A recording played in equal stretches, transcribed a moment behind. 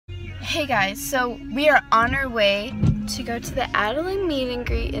Hey guys, so we are on our way to go to the Adelaine meet and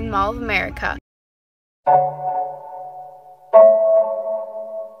greet in Mall of America.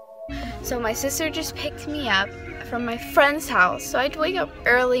 So my sister just picked me up from my friend's house, so I had to wake up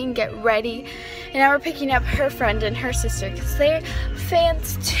early and get ready. And now we're picking up her friend and her sister because they're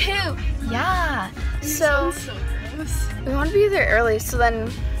fans too. Yeah. So we want to be there early so then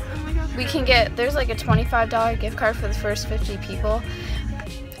we can get, there's like a $25 gift card for the first 50 people.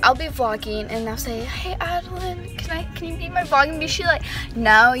 I'll be vlogging and they'll say, hey Adelaine, can you be my vlog? And she's like,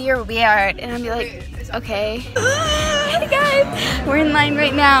 no, you're weird. And I'll be like, okay. Hey guys, we're in line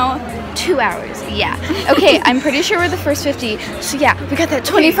right now. 2 hours, yeah. Okay, I'm pretty sure we're the first 50. So yeah, we got that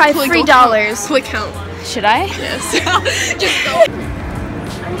 $25 free dollars. Click count. Should I? Yes. Just go.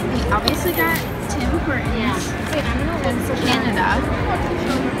 We obviously got Tim Hortons. Yeah. Wait, I'm gonna live in Canada.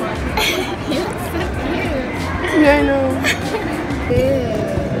 He looks so cute. Yeah, I know.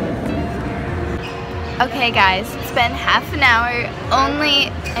 Okay guys, it's been half an hour, only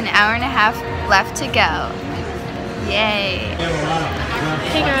an hour and a half left to go. Yay.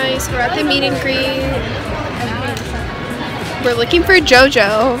 Hey guys, we're at the meet and greet. We're looking for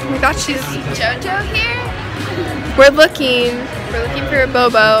JoJo. We thought she's JoJo here? We're looking for a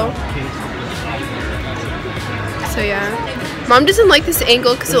Bobo. So yeah. Mom doesn't like this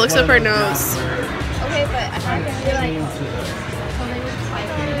angle because it looks up our nose. Okay, but I'm not gonna be like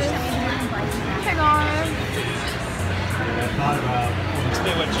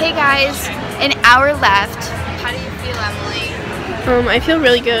hey guys, an hour left. How do you feel, Emily? I feel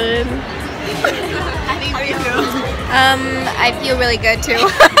really good. How do you feel? I feel really good too.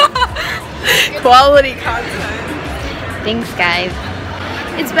 Quality content. Thanks guys.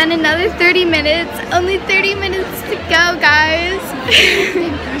 It's been another 30 minutes. Only 30 minutes to go, guys.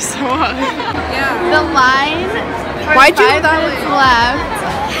 You're so hot. Yeah. The line for Why'd you 5 that minutes way? left.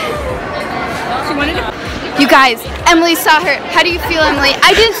 She wanted to. You guys, Emily saw her. How do you feel, Emily?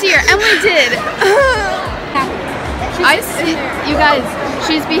 I didn't see her. Emily did. I see. You guys,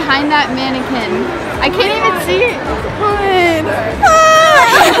 she's behind that mannequin. I can't even see it.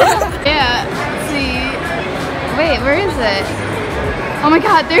 Yeah. See. Wait, where is it? Oh my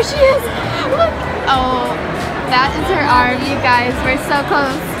God, there she is. Look. Oh, that is her arm. You guys, we're so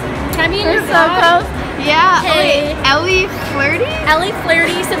close. Can I be in We're your so vlog? close. Yeah. Hey. Wait, Ellie Flirty? Ellie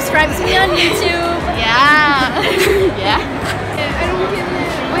Flirty, subscribe to me on YouTube. Yeah. Yeah. I don't get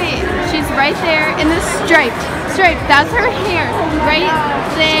it. Wait, she's right there in the stripe. That's her hair. Right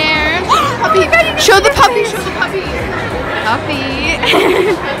there. Puppy. Show the puppy. Show the puppy. Puppy.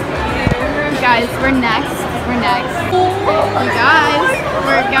 Guys, we're next. You guys,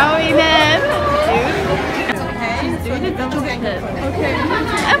 we're going in. Doing a double dip. Okay.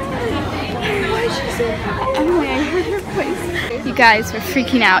 Emily, I heard her voice. You guys, we're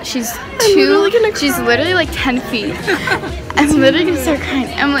freaking out. She's literally like 10 feet. I'm literally gonna start crying.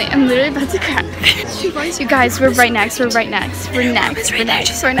 Emily, I'm literally about to cry. You guys, we're right next. We're next.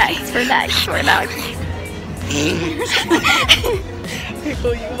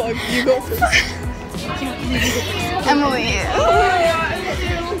 People, you go first. Emily,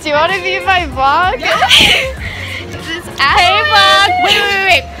 do you want to be my vlog? Hey vlog!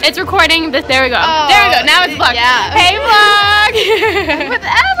 Wait. It's recording. There we go. Oh, there we go. Now it's vlog. Yeah. Hey vlog! With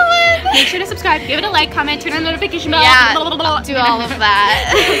Adelaine. Make sure to subscribe, give it a like, comment, turn on the notification bell. Yeah, do all of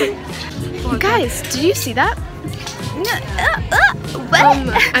that. You guys, did you see that?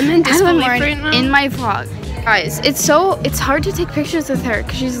 I'm in Adelaine disbelief Morin right now. in my vlog. Guys, it's hard to take pictures with her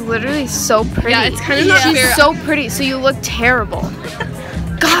because she's literally so pretty. Yeah, it's kind of not She's fair. so pretty, so you look terrible.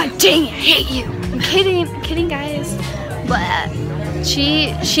 God dang it, I hate you. I'm kidding guys. But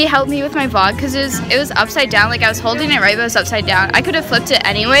she helped me with my vlog because it was upside down. Like I was holding it right, but it was upside down. I could have flipped it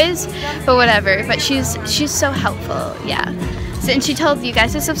anyways, but whatever. But she's so helpful, yeah. So, and she told you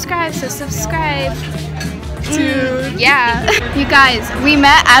guys to subscribe, so subscribe. Dude. Yeah. You guys, we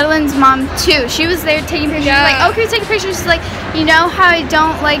met Adeline's mom too. She was there taking pictures. Yeah. She's like, oh, can we take a picture? She's like, you know how I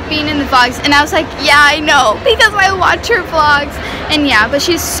don't like being in the vlogs? And I was like, yeah, I know, because I watch her vlogs. And yeah, but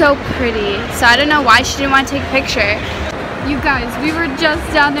she's so pretty. So I don't know why she didn't want to take a picture. You guys, we were just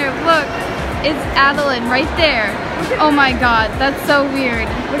down there. Look, it's Adelaine right there. Oh my God, that's so weird.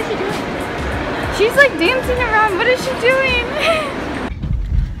 What is she doing? She's like dancing around. What is she doing?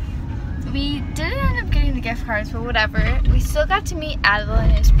 We didn't end up getting the gift cards, but whatever. We still got to meet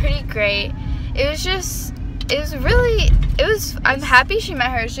Adelaine. It was pretty great. I'm happy she met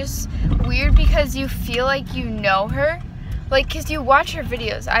her. It's just weird because you feel like you know her. Like, because you watch her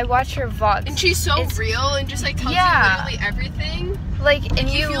videos. I watch her vlogs. And she's so real and just like tells you literally everything. like, and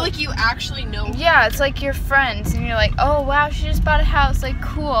You feel like you actually know her. yeah, it's like your friends, and you're like, oh wow, she just bought a house, like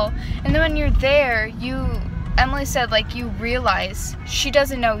cool. And then when you're there, Emily said, like, you realize she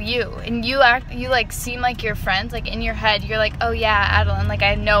doesn't know you, and you like seem like your friends, like in your head, you're like, oh yeah, Adelaine, like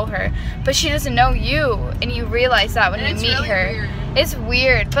I know her, but she doesn't know you, and you realize that when you meet really her. weird. It's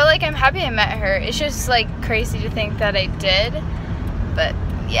weird, but like I'm happy I met her. It's just like crazy to think that I did, but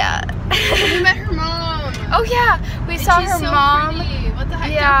yeah. You met her mom. Oh yeah, we And saw she's her so mom. Pretty. What the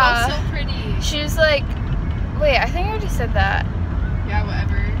heck? Yeah. They're both so pretty. She was like, wait, I think I already said that. Yeah,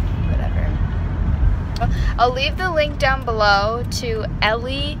 whatever. I'll leave the link down below to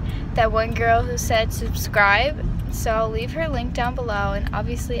Ellie, that one girl who said subscribe. So I'll leave her link down below, and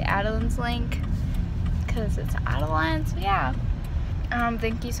obviously Adeline's link, because it's Adelaine. So yeah.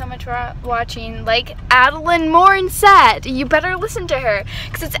 Thank you so much for watching. Like Adelaine Morin said, you better listen to her,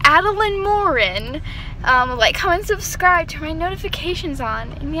 because it's Adelaine Morin. Like, comment, subscribe, turn my notifications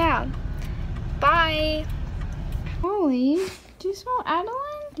on, and yeah. Bye. Molly, do you smell Adelaine?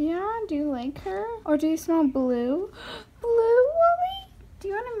 Yeah, do you like her? Or do you smell Blue? Blue, Molly? Do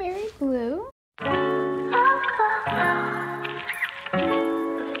you want to marry Blue?